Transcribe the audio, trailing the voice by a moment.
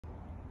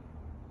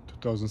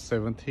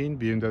2017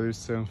 BMW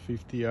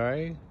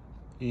 750i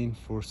in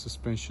for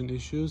suspension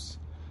issues.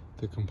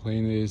 The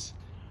complaint is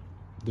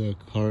the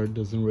car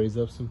doesn't raise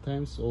up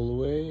sometimes all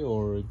the way,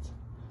 or it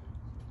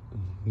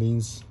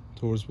leans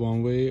towards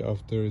one way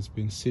after it's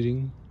been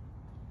sitting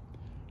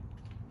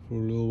for a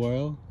little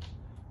while.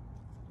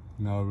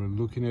 Now we're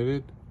looking at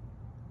it.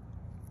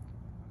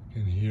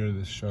 You can hear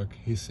the shock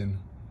hissing.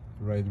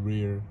 Right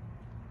rear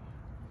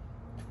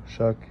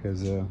shock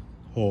has a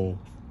hole,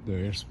 the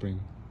air spring,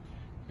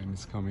 and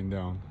it's coming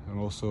down. And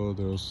also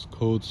those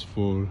codes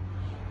for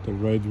the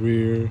right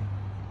rear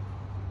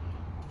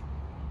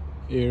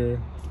air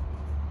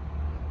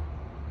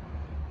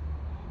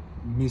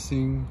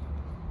missing,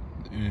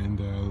 and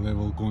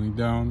level going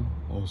down.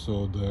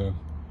 Also the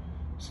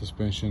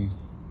suspension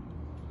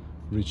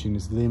reaching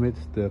its limit,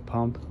 the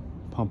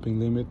pumping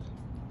limit.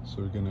 So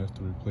we're gonna have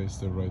to replace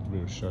the right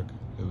rear shock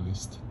at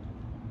least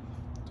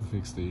to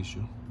fix the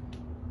issue.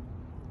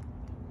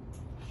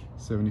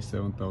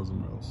 77,000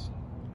 miles.